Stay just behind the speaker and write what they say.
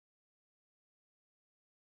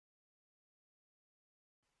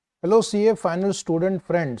Hello CA final student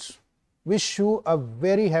friends, wish you a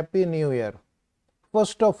very happy new year.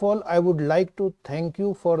 First of all, I would like to thank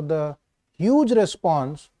you for the huge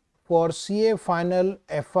response for CA final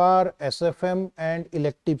FR, SFM and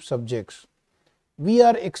elective subjects. We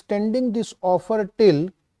are extending this offer till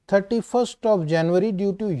 31st of January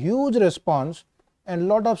due to huge response, and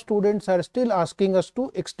lot of students are still asking us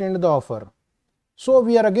to extend the offer. So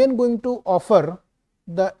we are again going to offer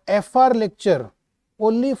the FR lecture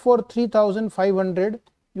only for 3,500.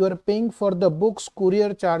 You are paying for the books,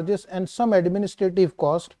 courier charges and some administrative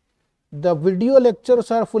cost. The video lectures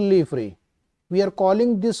are fully free. We are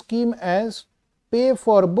calling this scheme as pay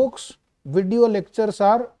for books, video lectures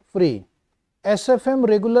are free. SFM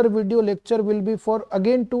regular video lecture will be for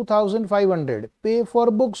again 2,500. Pay for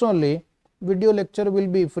books only, video lecture will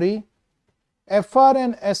be free. FR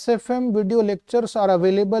and SFM video lectures are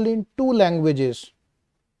available in two languages,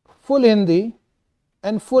 full Hindi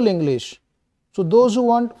and full English. So those who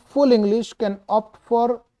want full English can opt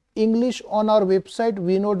for English on our website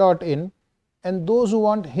vknow.in, and those who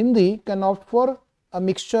want Hindi can opt for a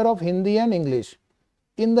mixture of Hindi and English.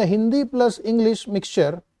 In the Hindi plus English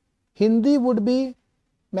mixture, Hindi would be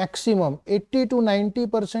maximum 80 to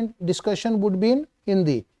 90% discussion would be in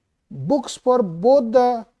Hindi. Books for both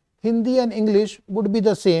the Hindi and English would be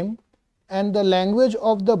the same, and the language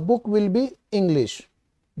of the book will be English.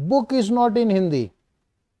 Book is not in Hindi.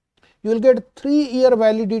 You will get 3-year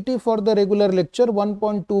validity for the regular lecture,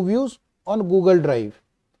 1.2 views on Google Drive.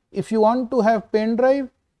 If you want to have pen drive,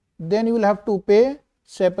 then you will have to pay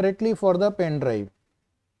separately for the pen drive.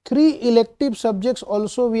 3 elective subjects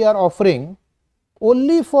also we are offering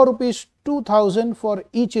only for ₹2,000 for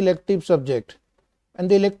each elective subject. And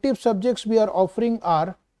the elective subjects we are offering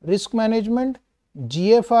are risk management,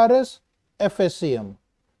 GFRS, FSCM.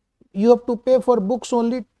 You have to pay for books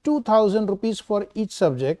only ₹2,000 for each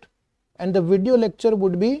subject, and the video lecture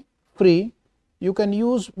would be free. You can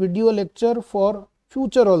use video lecture for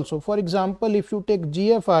future also. For example, if you take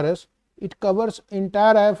GFRS, it covers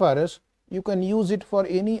entire IFRS. You can use it for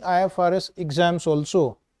any IFRS exams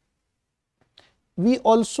also. We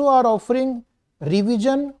also are offering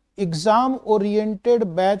revision exam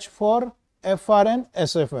oriented batch for FR and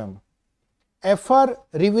SFM. FR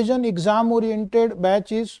revision exam oriented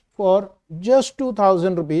batch is for just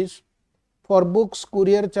 ₹2,000 for books,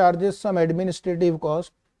 courier charges, some administrative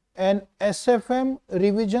cost, and SFM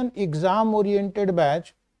revision exam oriented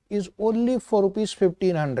batch is only for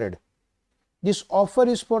 ₹1,500. This offer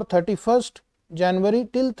is for 31st January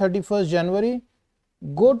till 31st January.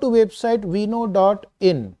 Go to website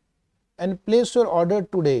vknow.in and place your order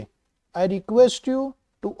today. I request you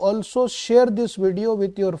to also share this video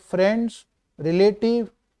with your friends,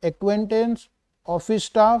 relative, acquaintance, office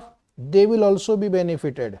staff. They will also be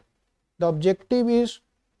benefited. The objective is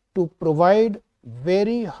to provide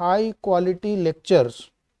very high quality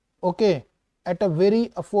lectures, okay, at a very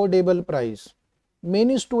affordable price.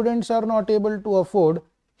 Many students are not able to afford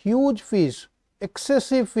huge fees,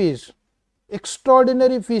 excessive fees,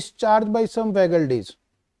 extraordinary fees charged by some faculties.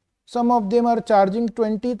 Some of them are charging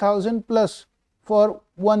 20,000 plus for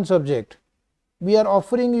one subject. We are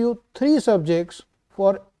offering you 3 subjects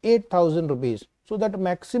for ₹8,000 so that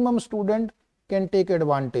maximum student can take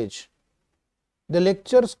advantage. The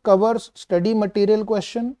lectures covers study material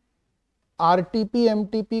question, RTP,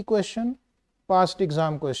 MTP question, past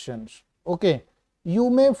exam questions. Okay, you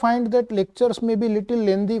may find that lectures may be little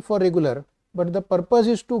lengthy for regular, but the purpose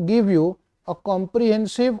is to give you a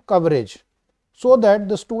comprehensive coverage so that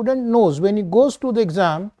the student knows when he goes to the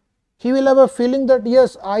exam, he will have a feeling that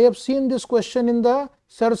yes, I have seen this question in the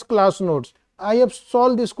sir's class notes, I have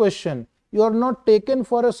solved this question. You are not taken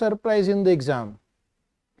for a surprise in the exam.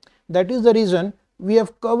 That is the reason we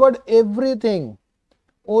have covered everything.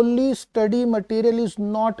 Only study material is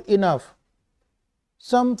not enough.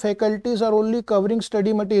 Some faculties are only covering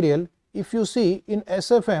study material. If you see in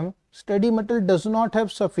SFM, study material does not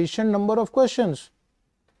have sufficient number of questions.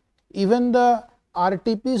 Even the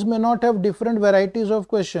RTPs may not have different varieties of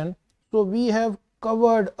question. So we have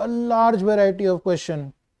covered a large variety of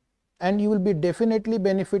question, and you will be definitely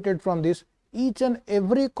benefited from this. Each and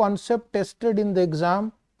every concept tested in the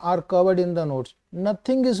exam are covered in the notes.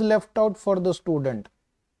 Nothing is left out for the student.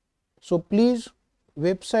 So please,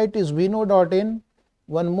 website is vknow.in.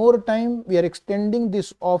 One more time, we are extending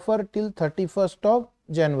this offer till 31st of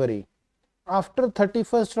January. After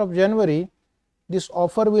 31st of January, this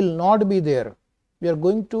offer will not be there. We are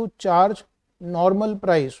going to charge normal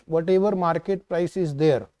price, whatever market price is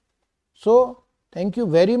there. So thank you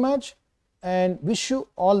very much and wish you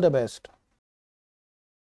all the best.